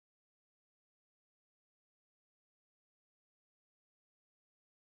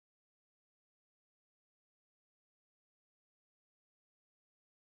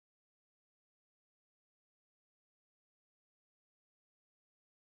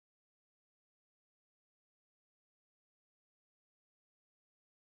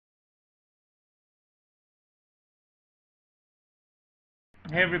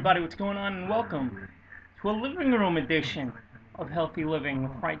Hey everybody, what's going on, and welcome to a living room edition of Healthy Living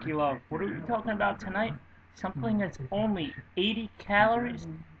with Frankie Love. What are we talking about tonight? Something that's only 80 calories,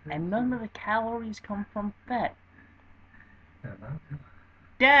 and none of the calories come from fat.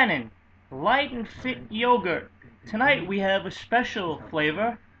 Dannon, light and fit yogurt. Tonight we have a special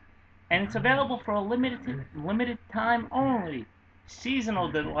flavor, and it's available for a limited time only. Seasonal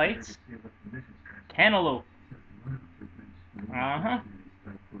delights, cantaloupe. Uh-huh.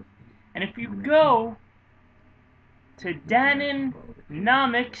 And if you go to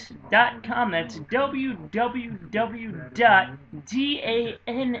dannonomics.com, that's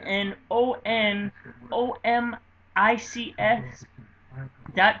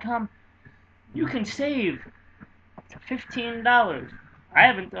www.dannonomics.com, you can save up to $15. I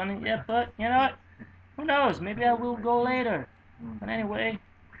haven't done it yet, but you know what? Who knows? Maybe I will go later. But anyway,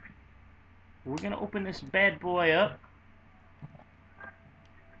 we're going to open this bad boy up.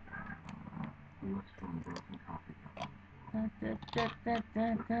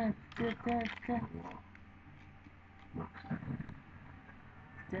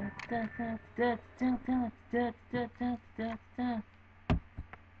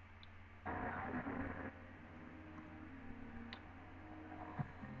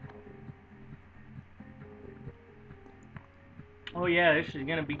 Oh yeah, this is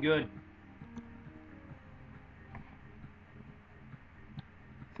gonna be good.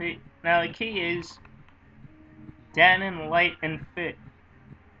 See, now the key is Dannon Light and Fit.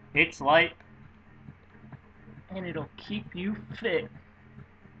 It's light, and it'll keep you fit.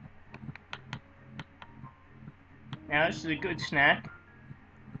 Now this is a good snack,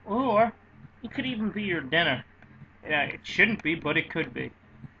 or it could even be your dinner. Yeah, it shouldn't be, but it could be.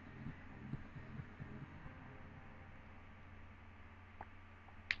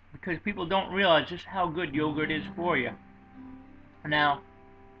 Because people don't realize just how good yogurt is for you. Now,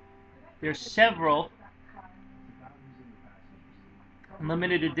 there's several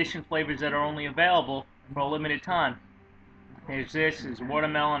limited edition flavors that are only available for a limited time. There's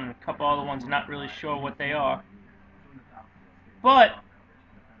watermelon, and a couple other ones, not really sure what they are. But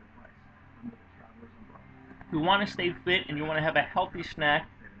if you want to stay fit and you want to have a healthy snack,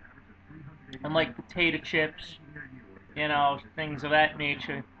 unlike potato chips, things of that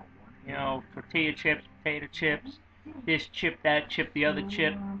nature, tortilla chips, potato chips, this chip, that chip, the other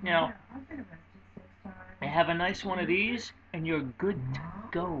chip, have a nice one of these and you're good to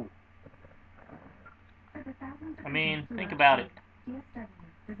go. I mean, think about it.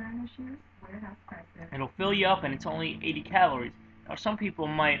 It'll fill you up and it's only 80 calories. Now, some people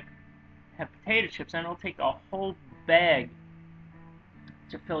might have potato chips and it'll take a whole bag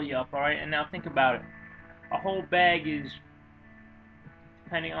to fill you up, alright? And now think about it. A whole bag is,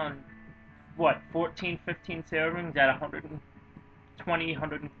 depending on, 14, 15 servings at 120,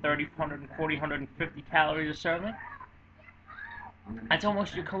 130, 140, 150 calories a serving? That's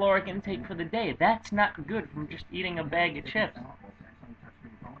almost your caloric intake for the day. That's not good from just eating a bag of chips.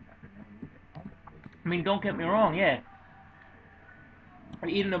 I mean, don't get me wrong, yeah.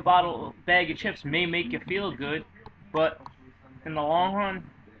 Eating a bag of chips may make you feel good, but in the long run,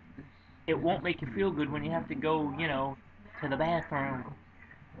 it won't make you feel good when you have to go, to the bathroom.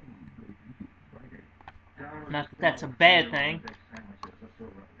 Not that that's a bad thing,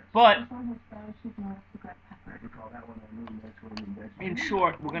 but in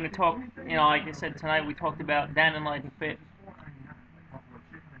short, we're going to talk, like I said, tonight we talked about Dannon Light and Fit.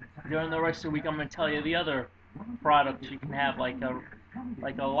 During the rest of the week, I'm going to tell you the other products you can have, like a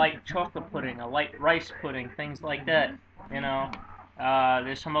light chocolate pudding, a light rice pudding, things like that.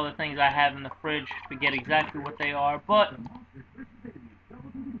 There's some other things I have in the fridge, forget exactly what they are, but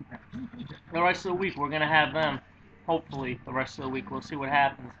the rest of the week we're going to have them. Hopefully, the rest of the week, we'll see what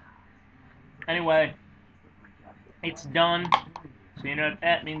happens. Anyway, it's done. So you know what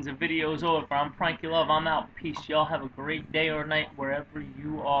that means. The video's over. I'm Frankie Love. I'm out. Peace. Y'all have a great day or night wherever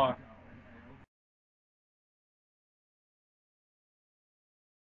you are.